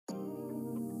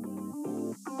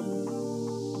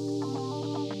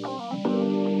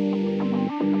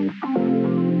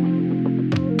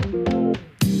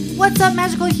What's up,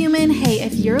 magical human? Hey,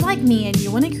 if you're like me and you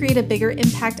want to create a bigger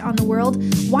impact on the world,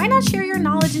 why not share your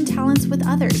knowledge and talents with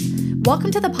others?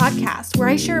 Welcome to the podcast where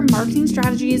I share marketing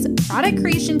strategies, product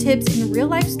creation tips, and real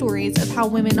life stories of how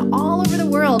women all over the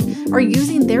world are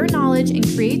using their knowledge and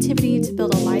creativity to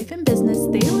build a life and business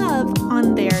they love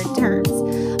on their terms.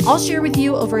 I'll share with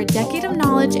you over a decade of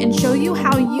knowledge and show you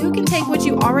how you can take what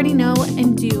you already know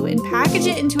and do and package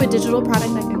it into a digital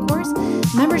product like a course,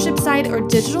 membership site, or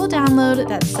digital download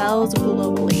that sells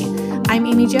globally. I'm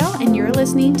Amy Jo, and you're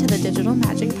listening to the Digital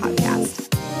Magic Podcast.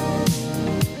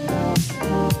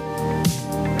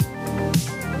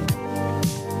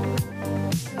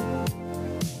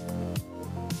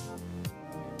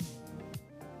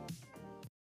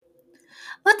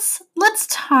 Let's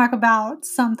talk about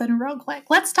something real quick.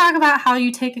 Let's talk about how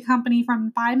you take a company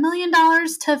from $5 million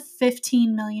to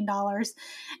 $15 million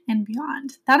and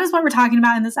beyond. That is what we're talking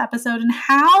about in this episode, and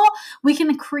how we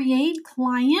can create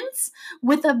clients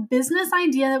with a business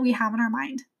idea that we have in our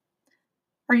mind.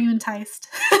 Are you enticed?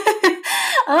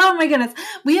 Oh my goodness.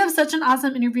 We have such an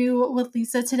awesome interview with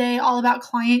Lisa today, all about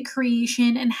client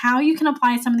creation and how you can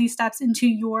apply some of these steps into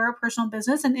your personal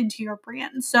business and into your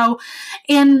brand.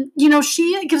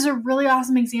 She gives a really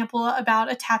awesome example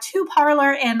about a tattoo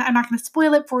parlor, and I'm not going to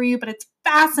spoil it for you, but it's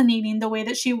fascinating the way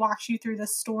that she walks you through the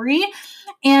story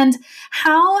and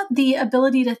how the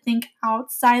ability to think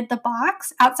outside of the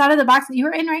box that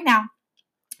you're in right now,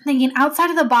 thinking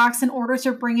outside of the box in order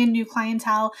to bring in new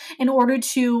clientele, in order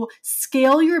to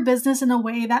scale your business in a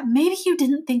way that maybe you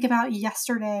didn't think about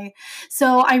yesterday.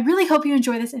 So I really hope you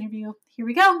enjoy this interview. Here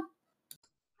we go.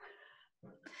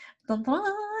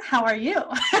 How are you?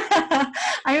 I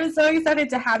am so excited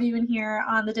to have you in here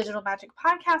on the Digital Magic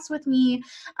Podcast with me.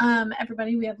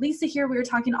 Everybody, we have Lisa here. We were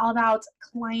talking all about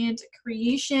client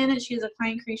creation. She is a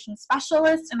client creation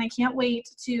specialist, and I can't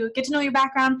wait to get to know your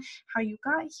background, how you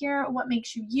got here, what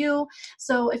makes you you.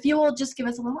 So if you will just give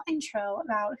us a little intro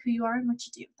about who you are and what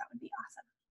you do, that would be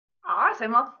awesome.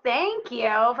 Awesome. Well, thank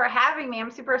you for having me.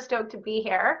 I'm super stoked to be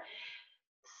here.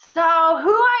 So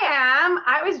who I am,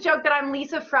 I always joke that I'm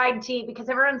Lisa Fried Tea, because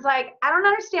everyone's like, I don't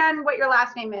understand what your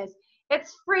last name is.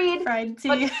 It's Fried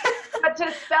Tea. But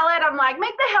to spell it, I'm like,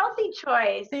 make the healthy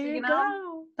choice. There you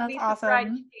go. That's Lisa awesome.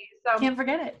 Fried Tea. So can't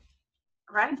forget it.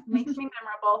 Right? Makes me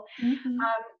memorable. Mm-hmm.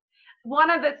 One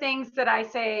of the things that I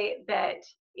say that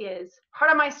is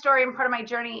part of my story and part of my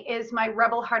journey is my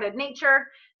rebel-hearted nature.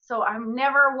 So I'm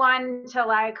never one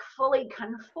to fully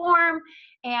conform,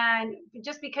 and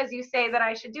just because you say that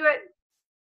I should do it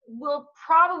will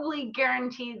probably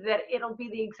guarantee that it'll be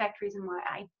the exact reason why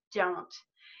I don't.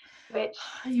 Which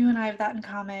you and I have that in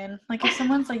common. Like if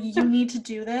someone's like, you need to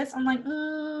do this, I'm like,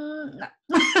 no.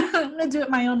 I'm gonna do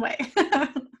it my own way.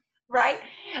 Right?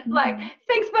 Like,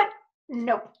 thanks, but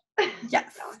nope.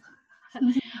 Yes.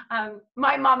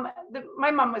 My mom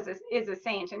is a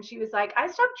saint, and she was like, I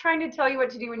stopped trying to tell you what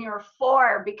to do when you were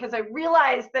 4 because I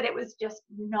realized that it was just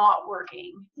not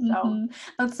working. So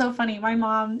that's so funny. My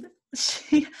mom,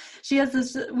 she has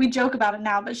this, we joke about it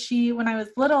now, but when I was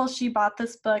little, she bought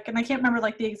this book, and I can't remember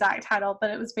the exact title,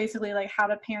 but it was basically how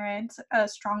to parent a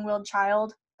strong-willed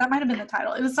child. That might have been the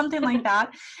title. It was something like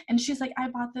that. And she's like, I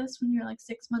bought this when you were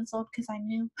 6 months old because I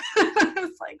knew. I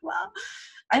was like, well,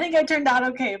 I think I turned out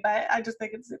okay, but I just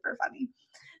think it's super funny.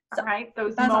 So, right,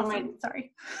 those moments.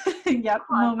 Awesome. Sorry. Yep,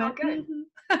 moment. Good.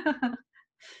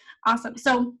 Awesome.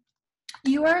 So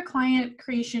you are a client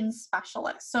creation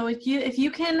specialist. So if you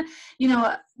can,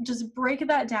 just break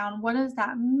that down, what does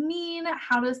that mean?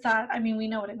 How does that, we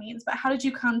know what it means, but how did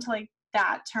you come to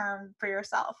that term for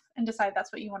yourself and decide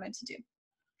that's what you wanted to do?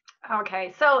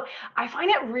 Okay, so I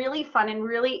find it really fun and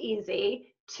really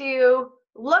easy to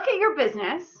look at your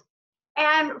business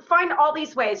and find all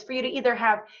these ways for you to either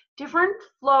have different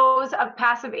flows of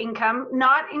passive income,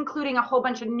 not including a whole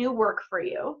bunch of new work for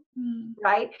you,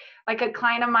 right? Like a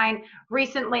client of mine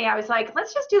recently, I was like,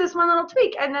 let's just do this one little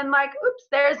tweak. And then oops,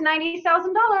 there's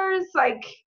 $90,000.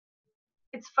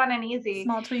 It's fun and easy.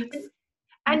 Small tweaks.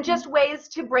 And just ways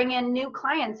to bring in new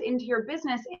clients into your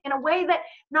business in a way that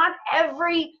not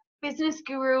every business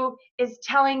guru is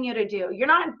telling you to do. You're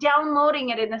not downloading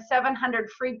it in the 700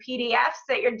 free PDFs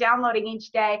that you're downloading each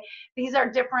day. These are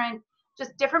different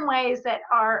ways that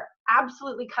are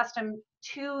absolutely custom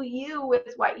to you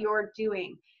with what you're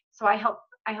doing. So I help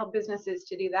businesses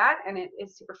to do that, and it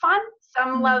is super fun.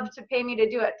 Some love to pay me to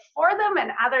do it for them,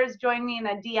 and others join me in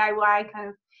a DIY kind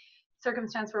of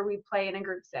circumstance where we play in a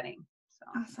group setting.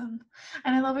 Awesome.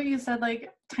 And I love what you said,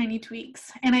 tiny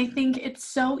tweaks. And I think it's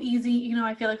so easy.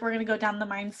 I feel like we're going to go down the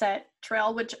mindset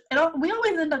trail, which we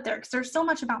always end up there because there's so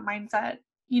much about mindset,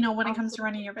 when it comes to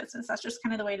running your business. That's just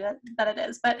kind of the way that it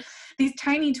is. But these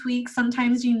tiny tweaks,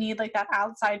 sometimes you need like that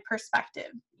outside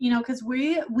perspective, because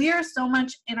we are so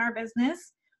much in our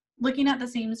business looking at the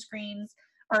same screens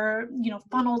or,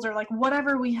 funnels or like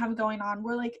whatever we have going on.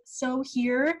 We're like so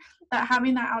here that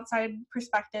having that outside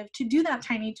perspective to do that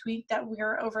tiny tweak that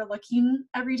we're overlooking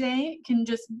every day can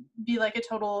just be like a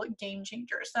total game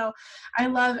changer. So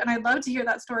I'd love to hear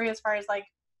that story as far as like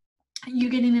you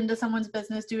getting into someone's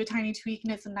business, do a tiny tweak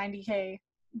and it's a 90K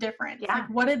difference. Yeah.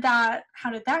 Like how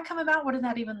did that come about? What did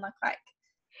that even look like?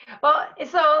 Well,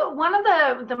 so one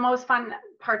of the most fun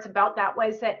parts about that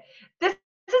was that this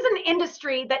is an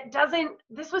industry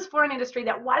this was for an industry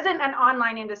that wasn't an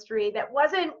online industry, that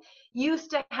wasn't used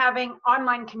to having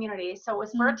online communities. So it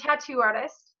was for a tattoo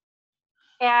artist,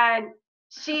 and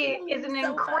she is an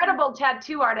incredible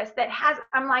tattoo artist that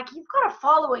I'm like, you've got a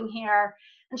following here.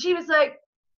 And she was like,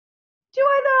 do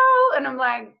I though? And I'm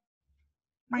like,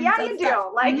 yeah, you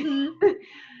do. Like,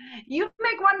 you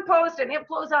make one post and it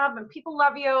blows up and people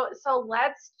love you. So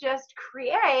let's just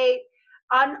create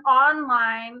an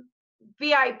online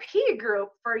VIP group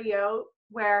for you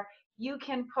where you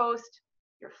can post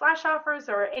your flash offers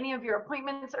or any of your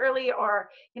appointments early, or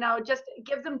just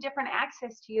give them different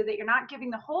access to you that you're not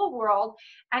giving the whole world,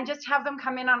 and just have them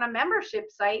come in on a membership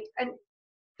site. And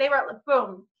they were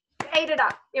boom, ate it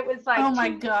up. It was like, oh my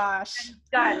gosh,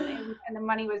 done. And the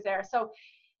money was there. So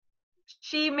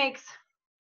she makes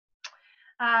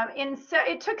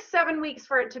it took 7 weeks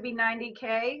for it to be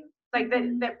 90K, like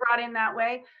that brought in that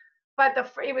way. But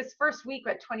it was first week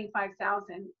at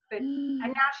 25,000. And now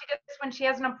she just, when she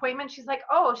has an appointment, she's like,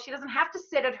 oh, she doesn't have to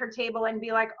sit at her table and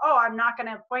be like, oh, I'm not going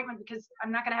to have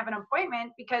an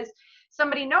appointment because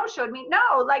somebody no-showed me.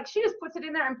 No, like she just puts it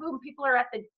in there and boom, people are at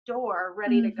the door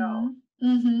ready to go.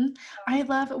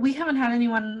 We haven't had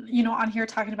anyone, on here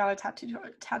talking about a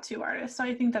tattoo artist. So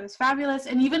I think that is fabulous.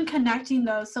 And even connecting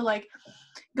those. So like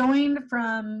going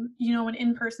from, an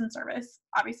in-person service,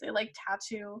 obviously like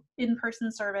tattoo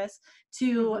in-person service,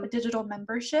 to a digital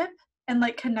membership, and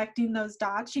like connecting those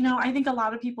dots. I think a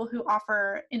lot of people who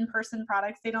offer in-person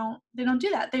products, they don't do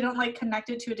that. They don't like connect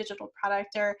it to a digital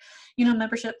product or,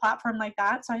 membership platform like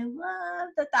that. So I love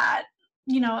that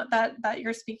that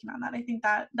you're speaking on that. I think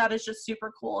that is just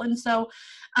super cool. And so,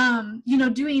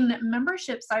 doing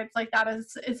membership sites like that,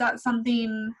 is that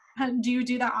something, do you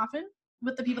do that often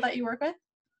with the people that you work with?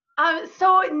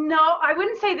 So no, I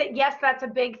wouldn't say that. Yes, that's a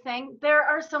big thing. There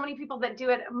are so many people that do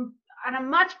it on a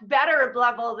much better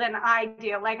level than I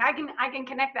do. Like I can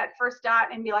connect that first dot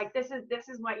and be like, this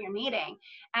is what you're needing,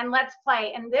 and let's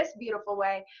play in this beautiful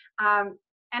way. And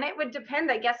it would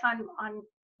depend, I guess, on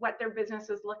what their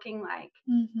business is looking like.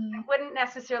 It wouldn't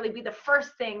necessarily be the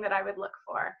first thing that I would look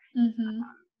for.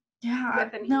 Yeah,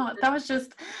 no, that was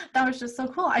just so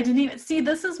cool. I didn't even see,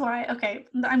 this is why, okay,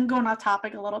 I'm going off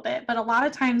topic a little bit, but a lot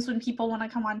of times when people want to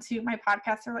come onto my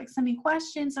podcast, they're like, send me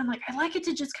questions. I'm like, I like it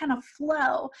to just kind of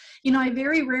flow. I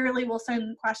very rarely will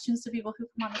send questions to people who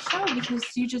come on the show,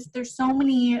 because there's so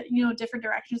many, different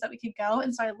directions that we could go.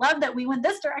 And so I love that we went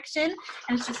this direction,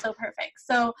 and it's just so perfect.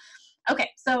 So okay,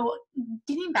 so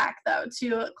getting back though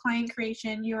to client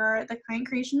creation, you're the client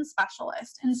creation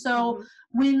specialist. And so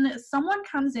when someone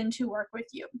comes in to work with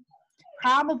you,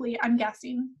 probably, I'm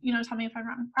guessing, tell me if I'm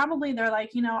wrong, probably they're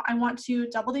like, I want to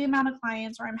double the amount of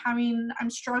clients, or I'm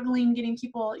struggling getting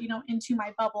people, into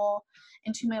my bubble,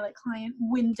 into my like client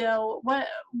window. What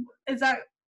is that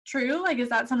true? Like, is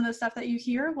that some of the stuff that you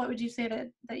hear? What would you say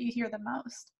that you hear the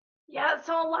most? Yeah,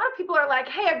 so a lot of people are like,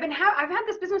 hey, I've had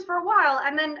this business for a while,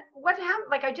 and then what happened?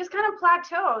 Like, I just kind of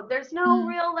plateaued. There's no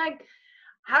real, like,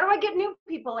 how do I get new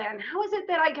people in? How is it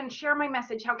that I can share my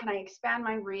message? How can I expand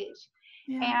my reach?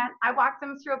 Yeah. And I walk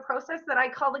them through a process that I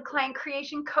call the client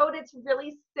creation code. It's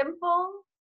really simple,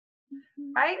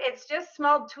 right? It's just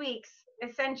small tweaks,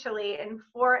 essentially, in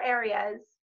 4 areas.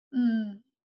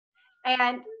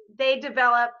 And they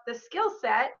develop the skill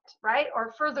set, right?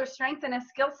 Or further strengthen a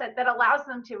skill set that allows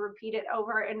them to repeat it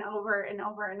over and over and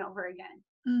over and over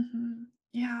again.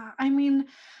 Yeah. I mean,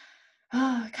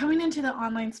 coming into the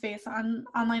online space,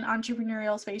 online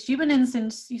entrepreneurial space, you've been in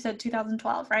since, you said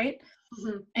 2012, right?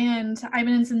 And I've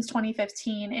been in since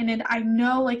 2015. And I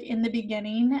know, like, in the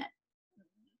beginning,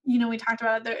 we talked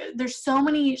about it, there's so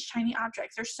many shiny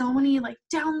objects. There's so many, like,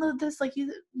 download this, like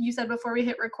you said before we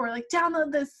hit record, like,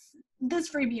 download this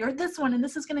freebie or this one, and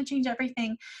this is going to change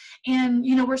everything. And,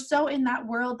 we're so in that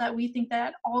world that we think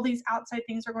that all these outside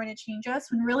things are going to change us,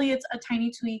 when really it's a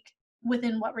tiny tweak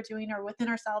within what we're doing, or within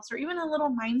ourselves, or even a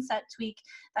little mindset tweak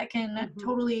that can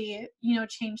totally,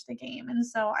 change the game. And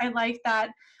so I like that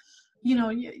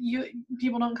you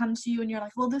people don't come to you and you're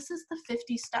like, well, this is the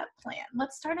 50-step plan.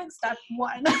 Let's start at step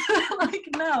 1. Like,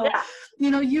 no,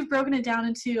 Yeah. you've broken it down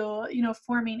into,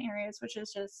 4 main areas, which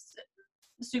is just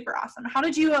super awesome. How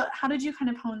did you kind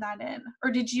of hone that in?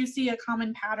 Or did you see a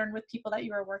common pattern with people that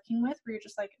you were working with where you're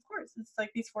just like, of course, it's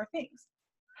like these 4 things?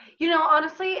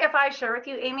 Honestly, if I share with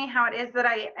you, Amy, how it is that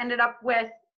I ended up with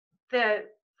the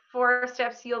 4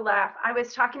 steps, you'll laugh. I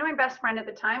was talking to my best friend at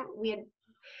the time. We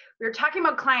were talking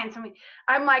about clients, and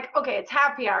I'm like, okay, it's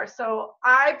happy hour. So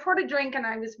I poured a drink and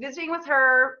I was visiting with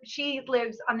her. She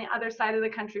lives on the other side of the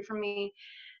country from me.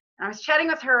 And I was chatting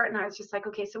with her and I was just like,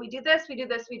 okay, so we do this, we do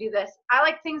this, we do this. I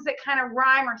like things that kind of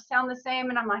rhyme or sound the same.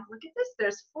 And I'm like, look at this.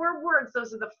 There's 4 words.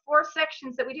 Those are the 4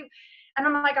 sections that we do. And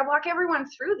I'm like, I walk everyone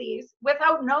through these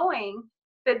without knowing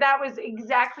that was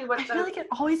exactly what I feel like it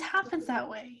always happens that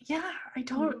way. Yeah, I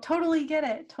totally get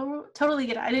it. Totally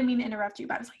get it. I didn't mean to interrupt you,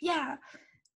 but I was like, yeah,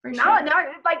 for no, sure. no,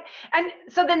 like, and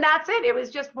so then that's it. It was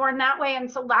just born that way.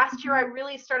 And so last year I Mhm.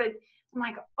 really started, I'm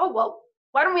like, oh, well,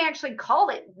 why don't we actually call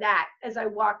it that as I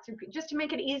walk through, just to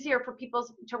make it easier for people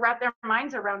to wrap their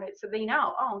minds around it so they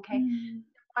know, oh, okay, Mm.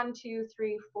 1, 2,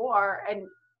 3, 4, and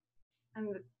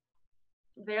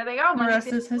there they go, The money's rest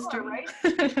in is the door,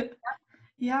 history. right?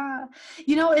 Yeah.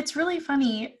 It's really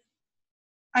funny.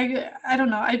 I don't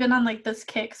know. I've been on like this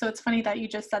kick, so it's funny that you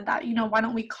just said that. Why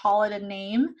don't we call it a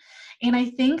name? And I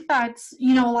think that's,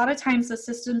 a lot of times the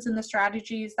systems and the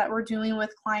strategies that we're doing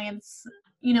with clients,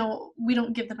 we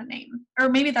don't give them a name. Or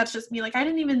maybe that's just me. Like, I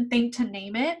didn't even think to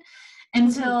name it Mm-hmm.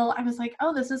 until I was like,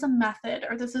 oh, this is a method,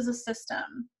 or this is a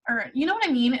system, or you know what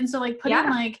I mean? And so like putting Yeah.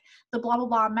 like the blah blah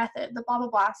blah method, the blah blah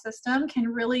blah system can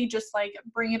really just like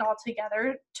bring it all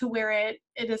together to where it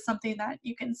is something that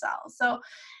you can sell. So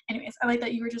anyways, I like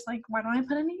that you were just like, why don't I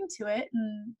put a name to it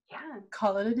and Yeah.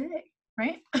 call it a day,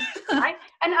 right?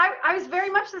 I was very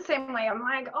much the same way. I'm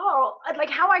like, oh, like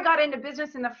how I got into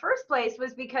business in the first place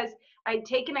was because I'd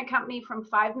taken a company from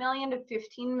 5 million to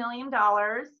 $15 million.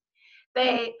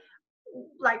 They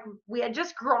like we had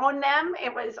just grown them.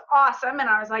 It was awesome. And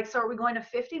I was like, so are we going to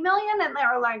 50 million? And they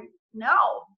were like, no.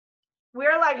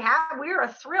 We're like, we are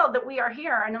thrilled that we are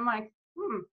here. And I'm like,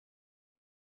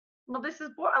 well, this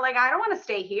is like, I don't want to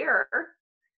stay here.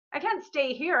 I can't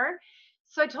stay here.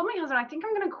 So I told my husband, I think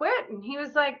I'm going to quit. And he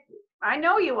was like, I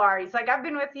know you are. He's like, I've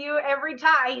been with you every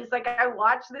time. He's like, I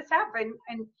watched this happen.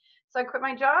 And so I quit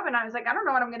my job and I was like, I don't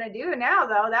know what I'm going to do now,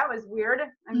 though. That was weird.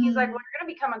 And he's like, well, Mm. you're going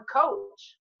to become a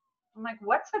coach. I'm like,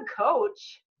 what's a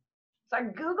coach? So I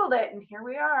Googled it and here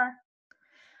we are.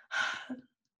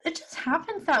 It just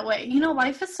happens that way.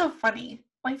 Life is so funny.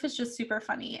 Life is just super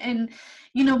funny. And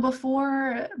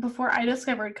before I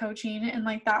discovered coaching and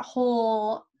like that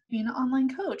whole being an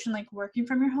online coach and like working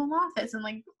from your home office and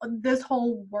like this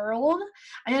whole world,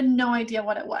 I had no idea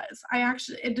what it was. I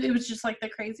actually it was just like the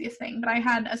craziest thing. But I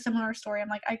had a similar story. I'm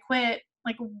like, I quit.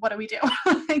 Like, what do we do?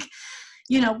 Like,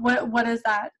 what is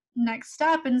that next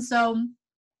step? And so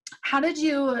how did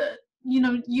you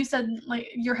said like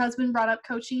your husband brought up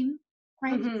coaching,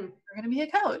 right? Mm-hmm. You're going to be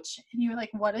a coach. And you were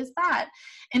like, what is that?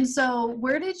 And so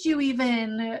where did you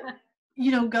even,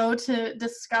 go to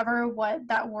discover what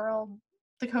that world,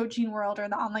 the coaching world or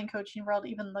the online coaching world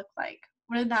even looked like?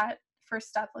 What did that first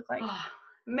step look like? Oh,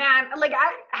 man, like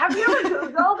have you ever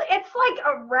Googled? It's like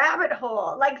a rabbit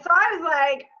hole. Like, so I was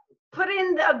like, put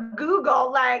in the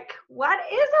Google, like, what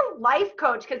is a life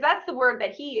coach? Because that's the word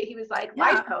that he was like,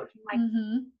 life Yeah. coach. I'm like,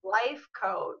 Mm-hmm. life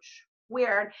coach.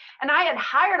 Weird. And I had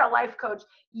hired a life coach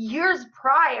years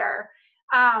prior.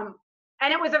 And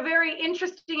it was a very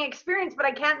interesting experience, but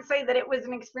I can't say that it was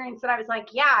an experience that I was like,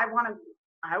 yeah, I want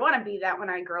to be that when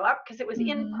I grow up, because it was in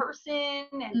Mm-hmm. person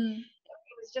and Mm.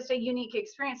 it was just a unique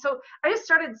experience. So I just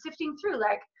started sifting through,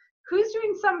 like, who's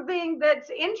doing something that's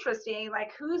interesting,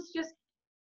 like who's just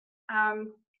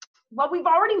well, we've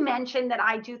already mentioned that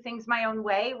I do things my own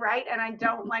way, right? And I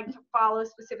don't like to follow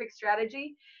specific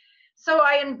strategy. So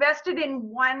I invested in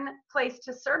one place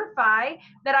to certify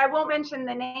that I won't mention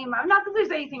the name of. Not that there's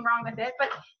anything wrong with it, but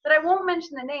that I won't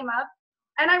mention the name of.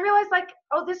 And I realized, like,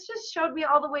 oh, this just showed me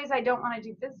all the ways I don't want to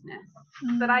do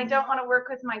business, that I Mm. don't want to work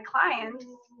with my clients.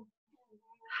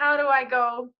 How do I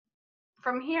go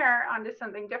from here onto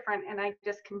something different? And I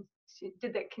just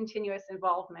did that continuous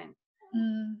involvement.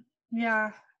 Mm,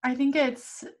 yeah, I think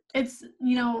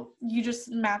you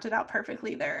just mapped it out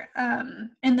perfectly there.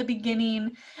 In the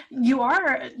beginning,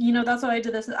 that's what I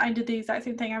did the exact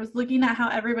same thing. I was looking at how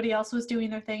everybody else was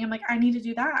doing their thing. I'm like, I need to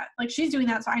do that. Like, she's doing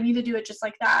that, so I need to do it just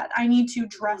like that. I need to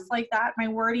dress like that. My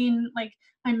wording, like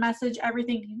my message,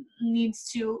 everything needs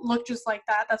to look just like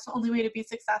that. That's the only way to be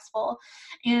successful.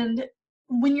 And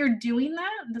when you're doing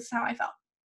that, this is how I felt.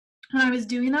 when I was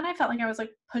doing that, I felt like I was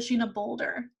like pushing a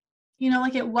boulder. You know,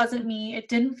 like it wasn't me. It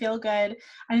didn't feel good.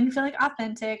 I didn't feel like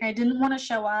authentic. I didn't want to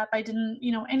show up. I didn't,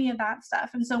 any of that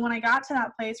stuff. And so when I got to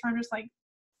that place where I'm just like,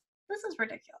 this is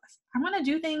ridiculous. I'm going to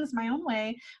do things my own way.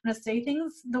 I'm going to say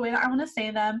things the way that I want to say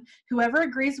them. Whoever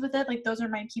agrees with it, like those are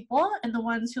my people. And the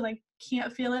ones who like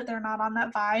can't feel it, they're not on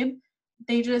that vibe.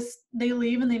 They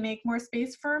leave and they make more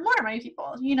space for more of my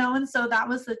people, And so that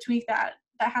was the tweak that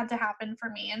had to happen for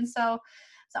me. And so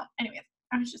anyways,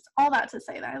 I was just all that to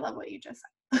say that I love what you just said.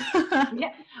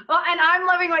 Yeah. Well, and I'm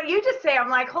loving what you just say. I'm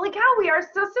like, holy cow, we are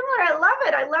so similar. I love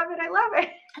it. I love it. I love it.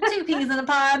 Two peas in a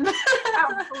pod.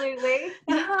 Absolutely.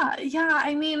 Yeah.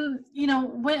 I mean,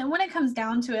 when it comes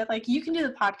down to it, like you can do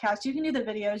the podcast, you can do the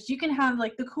videos, you can have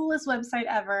like the coolest website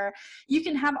ever. You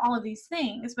can have all of these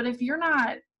things, but if you're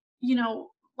not,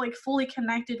 like fully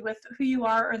connected with who you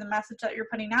are or the message that you're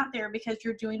putting out there because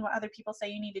you're doing what other people say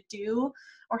you need to do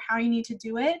or how you need to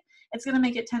do it, it's going to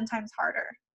make it 10 times harder.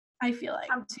 I feel like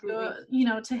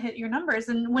to hit your numbers.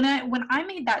 And when I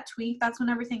made that tweak, that's when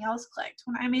everything else clicked.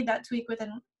 When I made that tweak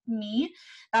within me,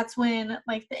 that's when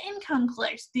like the income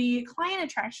clicked, the client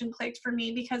attraction clicked for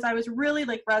me because I was really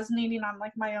like resonating on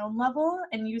like my own level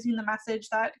and using the message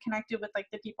that connected with like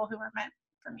the people who were meant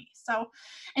for me. So,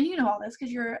 and all this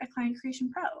because you're a client creation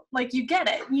pro, like you get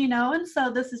it, and so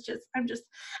this is just, I'm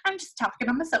just talking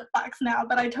on my soapbox now,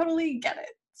 but I totally get it.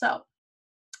 So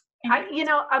a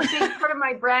big part of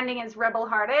my branding is rebel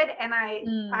hearted, and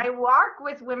I walk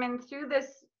with women through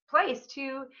this place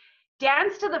to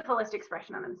dance to the fullest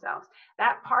expression of themselves.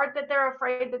 That part that they're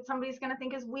afraid that somebody's going to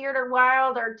think is weird or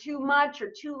wild or too much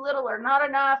or too little or not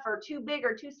enough or too big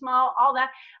or too small, all that.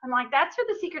 I'm like, that's where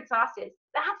the secret sauce is.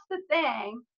 That's the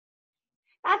thing.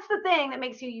 That's the thing that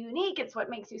makes you unique. It's what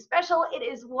makes you special. It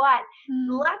is what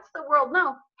lets the world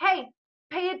know, hey,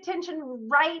 pay attention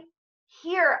right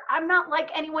here. I'm not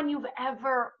like anyone you've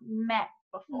ever met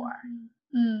before.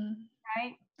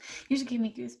 Right? You just gave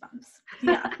me goosebumps.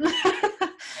 Yeah.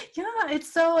 Yeah,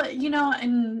 it's so,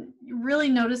 and really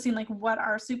noticing like what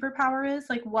our superpower is,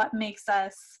 like what makes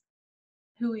us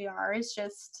who we are. It's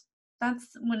just,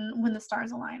 that's when the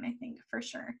stars align, I think, for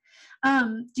sure.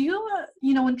 Do you,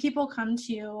 when people come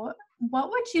to you, what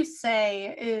would you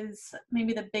say is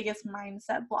maybe the biggest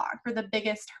mindset block or the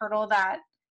biggest hurdle that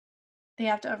they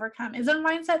have to overcome? Is it a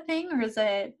mindset thing or is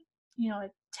it,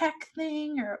 a tech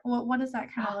thing, or what does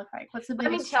that kind of look like? What's the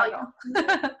biggest struggle?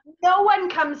 No one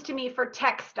comes to me for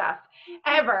tech stuff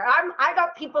ever. I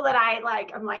got people that I'm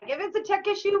like, if it's a tech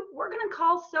issue, we're going to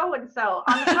call so-and-so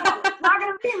on the phone. It's not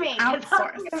going to be me.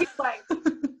 Outsource. It's not gonna be like,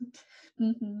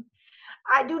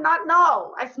 I do not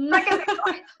know. I suck at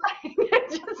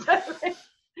it.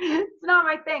 It's not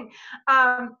my thing.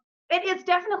 It's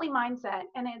definitely mindset,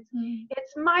 and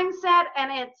it's mindset,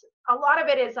 and it's a lot of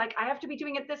it is like I have to be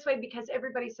doing it this way because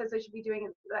everybody says I should be doing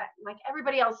it that, like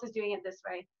everybody else is doing it this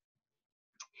way,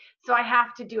 so I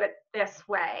have to do it this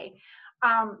way.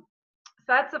 So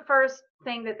that's the first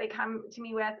thing that they come to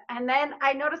me with, and then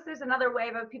I notice there's another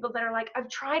wave of people that are like, I've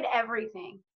tried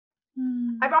everything.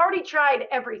 I've already tried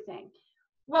everything.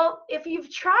 Well, if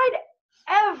you've tried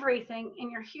everything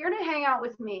and you're here to hang out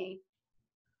with me,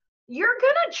 you're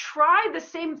going to try the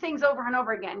same things over and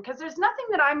over again because there's nothing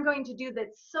that I'm going to do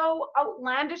that's so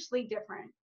outlandishly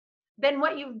different than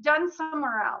what you've done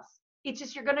somewhere else. It's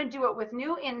just you're going to do it with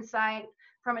new insight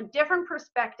from a different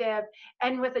perspective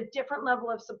and with a different level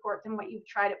of support than what you've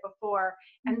tried it before.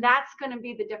 And that's going to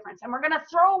be the difference. And we're going to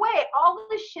throw away all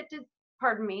the shit,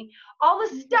 all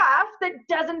the stuff that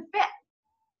doesn't fit.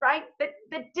 Right?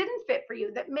 That didn't fit for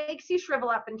you, that makes you shrivel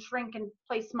up and shrink and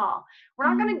play small. We're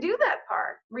not going to do that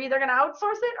part. We're either going to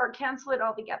outsource it or cancel it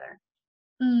altogether.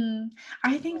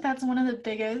 I think that's one of the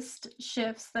biggest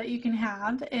shifts that you can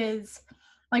have is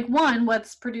like, one,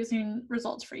 what's producing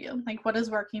results for you? Like what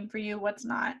is working for you, what's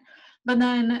not? But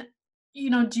then,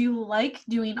 do you like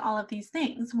doing all of these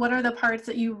things? What are the parts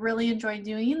that you really enjoy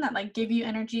doing that like give you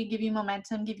energy, give you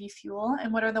momentum, give you fuel?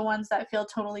 And what are the ones that feel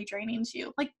totally draining to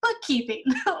you? Like bookkeeping,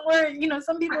 where,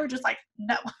 some people are just like,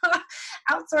 no,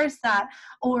 outsource that.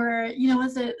 Or,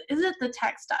 is it the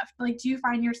tech stuff? Like, do you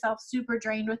find yourself super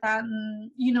drained with that?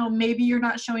 And, maybe you're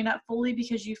not showing up fully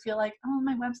because you feel like, oh,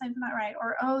 my website's not right,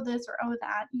 or, oh, this, or, oh,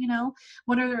 that,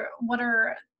 what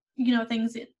are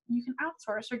things that you can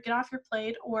outsource or get off your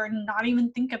plate or not even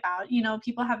think about.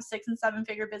 People have 6 and 7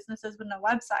 figure businesses with no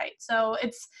website. So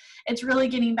it's really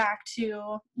getting back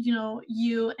to,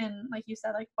 you and like you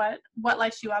said, like what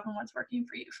lights you up and what's working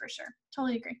for you, for sure.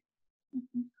 Totally agree.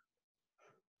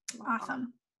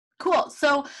 Awesome. Cool.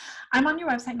 So I'm on your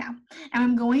website now, and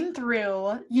I'm going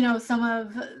through, some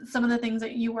of the things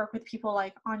that you work with people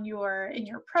like in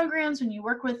your programs when you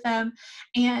work with them.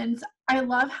 And I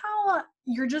love how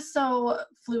you're just so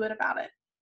fluid about it,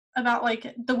 about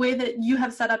like the way that you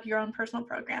have set up your own personal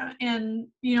program. And,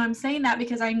 I'm saying that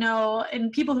because I know,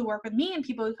 and people who work with me and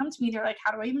people who come to me, they're like,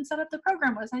 how do I even set up the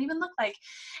program? What does that even look like?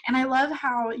 And I love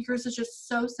how yours is just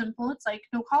so simple. It's like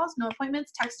no calls, no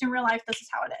appointments, text in real life. This is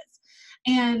how it is.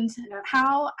 And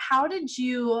how did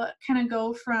you kind of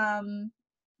go from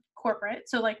corporate,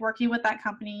 so like working with that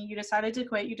company, you decided to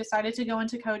quit, you decided to go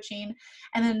into coaching,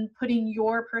 and then putting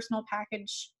your personal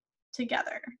package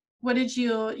together? What did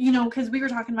you, because we were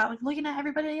talking about like looking at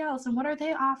everybody else and what are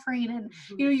they offering, and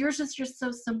yours is just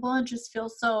so simple and just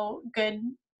feels so good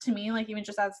to me, like even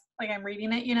just as like I'm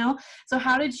reading it, so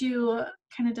how did you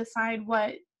kind of decide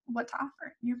what to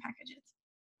offer in your packages?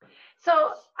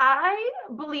 So I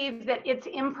believe that it's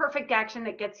imperfect action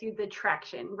that gets you the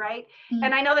traction, right? Mm-hmm.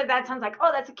 And I know that sounds like,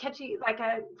 oh, that's a catchy, like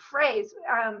a phrase.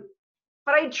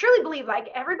 But I truly believe like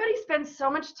everybody spends so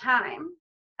much time,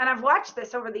 and I've watched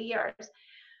this over the years,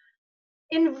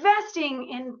 investing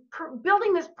in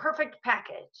building this perfect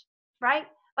package, right?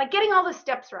 Like getting all the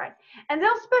steps right. And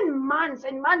they'll spend months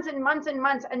and months and months and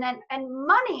months and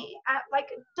money, like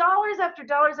dollars after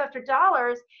dollars after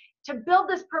dollars to build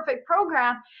this perfect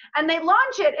program, and they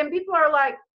launch it and people are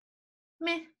like,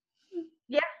 meh.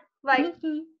 Yeah, like,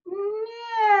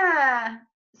 yeah.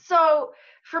 So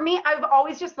for me, I've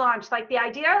always just launched, like the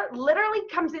idea literally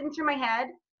comes in through my head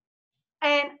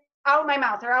and out my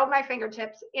mouth or out my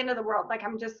fingertips into the world. Like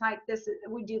I'm just like,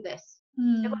 we do this.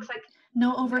 It looks like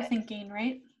no overthinking,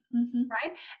 right?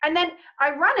 Right? And then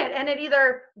I run it and it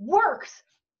either works,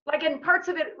 like in parts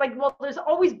of it, like, well, there's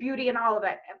always beauty in all of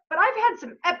it. But I've had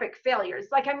some epic failures.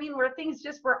 Like, I mean, where things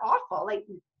just were awful. Like,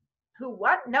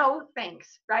 what? No,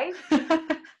 thanks. Right?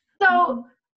 So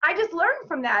I just learned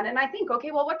from that. And I think,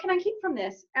 okay, well, what can I keep from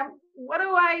this? And what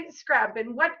do I scrap?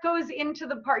 And what goes into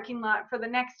the parking lot for the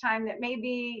next time that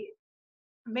maybe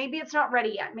it's not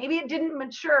ready yet. Maybe it didn't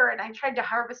mature and I tried to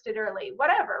harvest it early,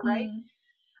 whatever. Right?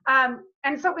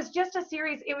 And so it was just a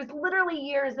series. It was literally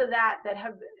years of that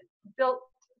have built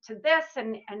to this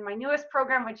and my newest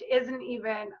program, which isn't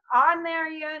even on there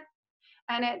yet.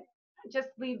 And it just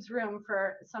leaves room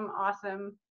for some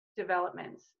awesome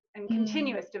developments and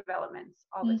continuous developments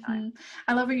all the time.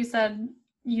 I love what you said.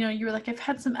 You were like, I've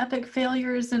had some epic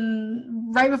failures,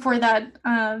 and right before that,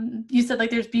 you said like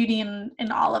there's beauty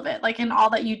in all of it, like in all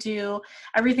that you do.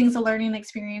 Everything's a learning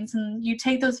experience, and you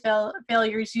take those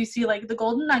failures, you see like the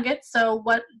golden nuggets. So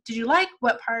what did you like?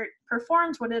 What part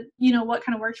performed? What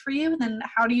kind of worked for you? And then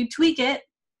how do you tweak it?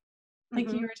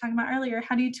 Like you were talking about earlier,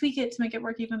 how do you tweak it to make it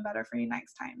work even better for you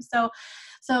next time? So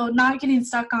not getting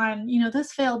stuck on,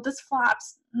 this failed, this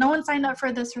flops, no one signed up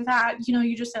for this or that.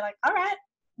 You just say like, all right,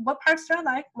 what parts do I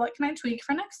like? What can I tweak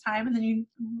for next time? And then you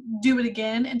do it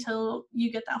again until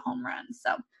you get that home run.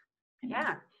 So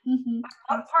yeah.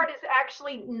 What part is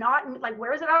actually not, like,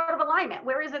 where is it out of alignment?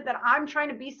 Where is it that I'm trying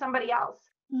to be somebody else?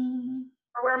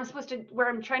 Or where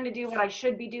I'm trying to do what I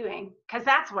should be doing? Because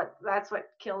that's what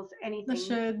kills anything. The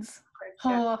shoulds.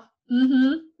 Oh,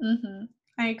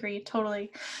 I agree,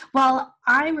 totally. Well,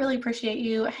 I really appreciate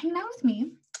you hanging out with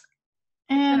me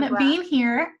and being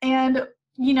here. And,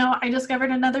 I discovered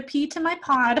another P to my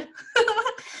pod.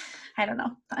 I don't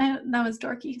know. That was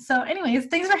dorky. So anyways,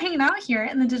 thanks for hanging out here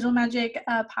in the Digital Magic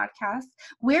podcast.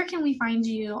 Where can we find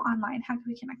you online? How can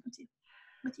we connect with you?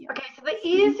 Okay, so the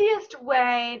easiest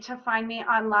way to find me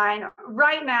online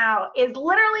right now is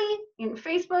literally in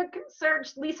Facebook,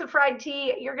 search Lisa Fried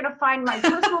Tea. You're going to find my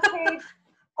personal page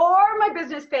or my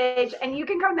business page, and you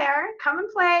can come there, come and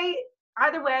play.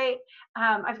 Either way,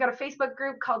 I've got a Facebook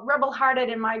group called Rebel Hearted,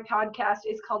 and my podcast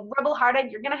is called Rebel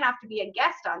Hearted. You're going to have to be a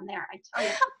guest on there, I tell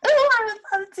you. Oh, I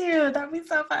would love to. That would be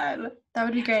so fun. That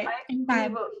would be great.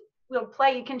 We'll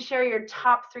play. You can share your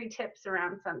top 3 tips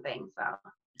around something. So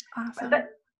awesome.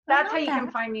 But that's how you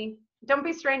can find me. Don't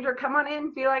be a stranger. Come on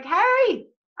in. Be like, hey,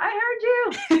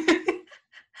 I heard you.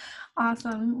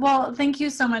 Awesome. Well, thank you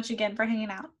so much again for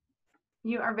hanging out.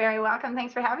 You are very welcome.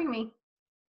 Thanks for having me.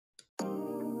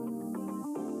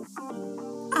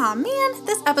 Aw, man,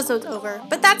 this episode's over,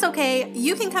 but that's okay.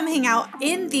 You can come hang out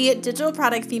in the Digital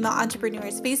Product Female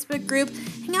Entrepreneurs Facebook group,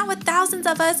 hang out with thousands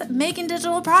of us making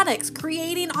digital products,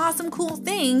 creating awesome, cool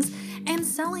things, and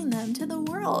selling them to the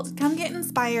world. Come get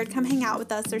inspired. Come hang out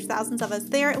with us. There's thousands of us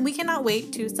there, and we cannot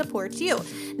wait to support you.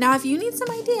 Now, if you need some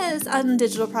ideas on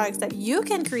digital products that you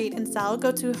can create and sell,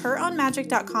 go to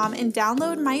herownmagic.com and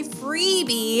download my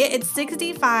freebie. It's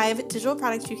 65 digital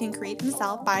products you can create and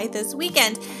sell by this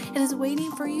weekend. It is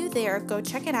waiting for you there. Go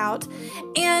check it out.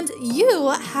 And you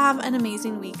have an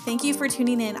amazing week. Thank you for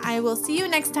tuning in. I will see you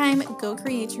next time. Go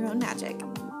create your own magic.